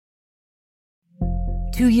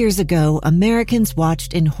2 years ago, Americans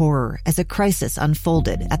watched in horror as a crisis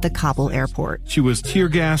unfolded at the Kabul airport. She was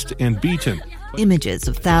tear-gassed and beaten. Images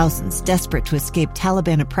of thousands desperate to escape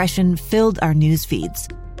Taliban oppression filled our news feeds.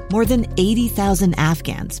 More than 80,000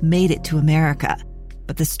 Afghans made it to America.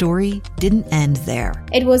 But the story didn't end there.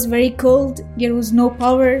 It was very cold. There was no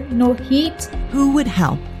power, no heat. Who would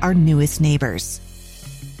help our newest neighbors?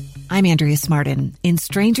 I'm Andrea Smartin. In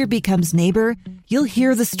Stranger Becomes Neighbor, you'll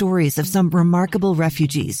hear the stories of some remarkable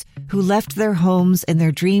refugees who left their homes and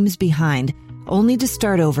their dreams behind, only to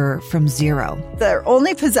start over from zero. Their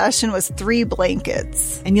only possession was 3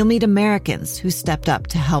 blankets. And you'll meet Americans who stepped up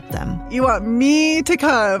to help them. You want me to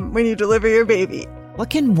come when you deliver your baby. What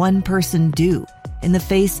can one person do in the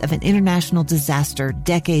face of an international disaster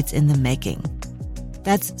decades in the making?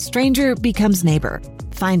 That's Stranger Becomes Neighbor.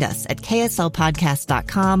 Find us at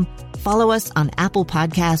kslpodcast.com. Follow us on Apple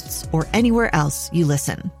Podcasts or anywhere else you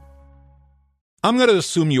listen. I'm going to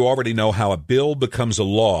assume you already know how a bill becomes a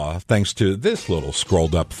law thanks to this little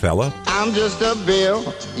scrolled up fella. I'm just a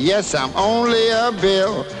bill. Yes, I'm only a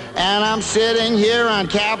bill. And I'm sitting here on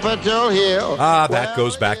Capitol Hill. That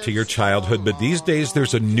goes back to your childhood, but these days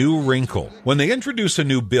there's a new wrinkle. When they introduce a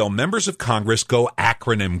new bill, members of Congress go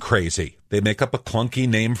acronym crazy. They make up a clunky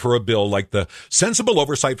name for a bill like the Sensible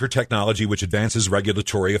Oversight for Technology which Advances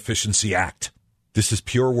Regulatory Efficiency Act. This is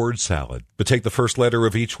pure word salad. But take the first letter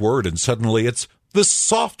of each word and suddenly it's the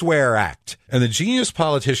Software Act. And the genius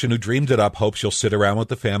politician who dreamed it up hopes you'll sit around with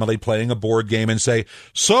the family playing a board game and say,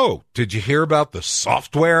 "So, did you hear about the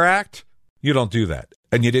Software Act?" You don't do that.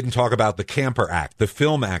 And you didn't talk about the Camper Act, the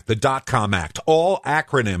Film Act, the .com Act, all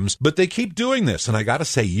acronyms, but they keep doing this. And I gotta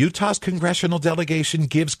say, Utah's congressional delegation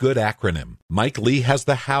gives good acronym. Mike Lee has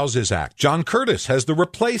the Houses Act. John Curtis has the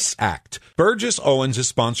Replace Act. Burgess Owens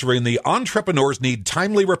is sponsoring the Entrepreneurs Need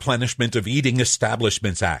Timely Replenishment of Eating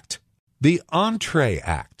Establishments Act. The Entree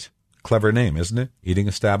Act. Clever name, isn't it? Eating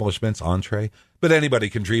establishments, entree. But anybody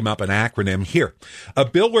can dream up an acronym. Here, a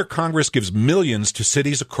bill where Congress gives millions to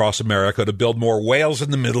cities across America to build more whales in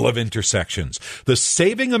the middle of intersections. The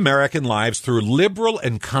Saving American Lives Through Liberal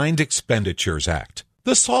and Kind Expenditures Act.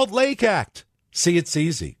 The Salt Lake Act. See, it's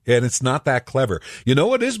easy, and it's not that clever. You know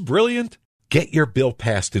what is brilliant? Get your bill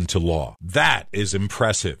passed into law. That is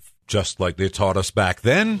impressive. Just like they taught us back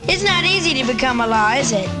then. It's not easy to become a law,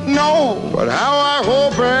 is it? No, but how I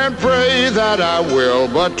hope and pray that I will.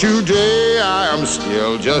 But today I am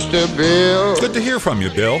still just a bill. Good to hear from you,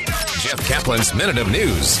 Bill. Jeff Kaplan's Minute of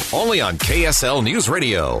News, only on KSL News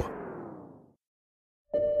Radio.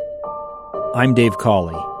 I'm Dave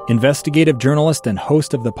Cawley, investigative journalist and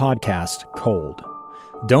host of the podcast Cold.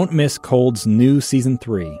 Don't miss Cold's new Season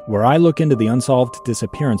 3, where I look into the unsolved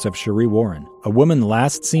disappearance of Cherie Warren, a woman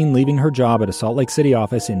last seen leaving her job at a Salt Lake City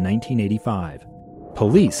office in 1985.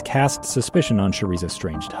 Police cast suspicion on Cherie's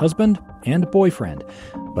estranged husband and boyfriend,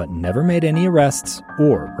 but never made any arrests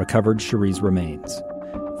or recovered Cherie's remains.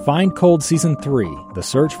 Find Cold Season 3, The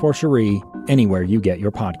Search for Cherie, anywhere you get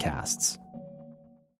your podcasts.